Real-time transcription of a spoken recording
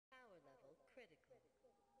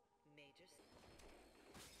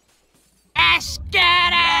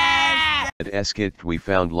At Eskit we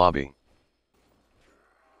found lobby.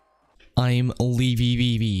 I'm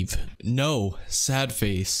leave. No, sad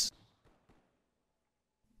face.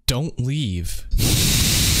 Don't leave.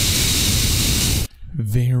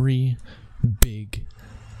 Very big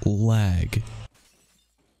lag.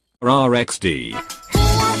 RXD.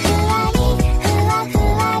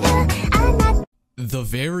 The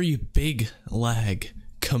very big lag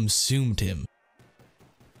consumed him.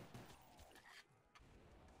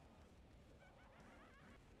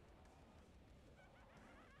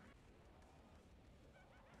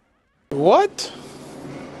 What?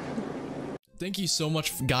 Thank you so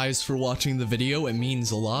much guys for watching the video, it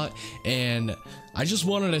means a lot, and I just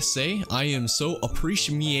wanted to say I am so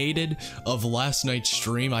appreciated of last night's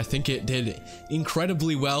stream. I think it did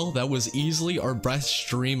incredibly well. That was easily our best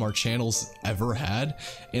stream our channel's ever had,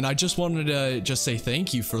 and I just wanted to just say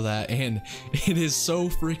thank you for that, and it is so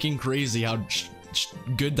freaking crazy how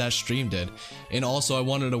good that stream did. And also I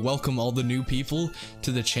wanted to welcome all the new people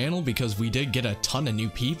to the channel because we did get a ton of new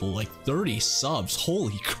people, like 30 subs.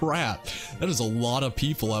 Holy crap, that is a lot of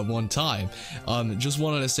people at one time. Just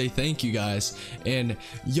wanted to say thank you guys, and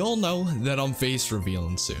y'all know that I'm face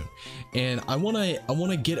revealing soon, and I want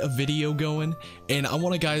to get a video going, and I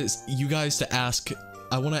want you guys to ask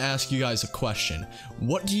you guys a question.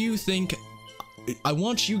 What do you think? I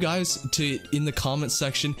want you guys to, in the comment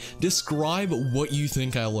section, describe what you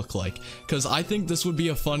think I look like, because I think this would be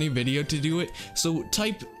a funny video to do it. So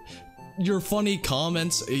type your funny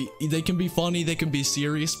comments. They can be funny, they can be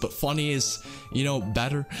serious, but funny is, you know,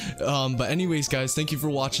 better. But anyways guys, thank you for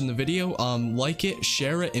watching the video. Like it,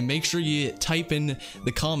 share it, and make sure you type in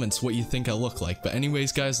the comments what you think I look like. But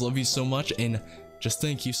anyways guys, love you so much, and just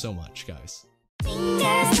thank you so much guys.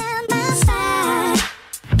 Fingers down my spine.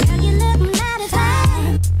 Girl, you look mighty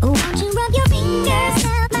fine. Won't you rub your fingers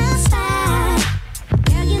down my spine?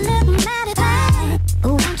 Girl, you look mighty fine.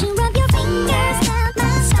 Won't you rub your fingers down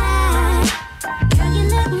my spine? Girl, you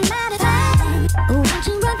look mighty fine. Won't you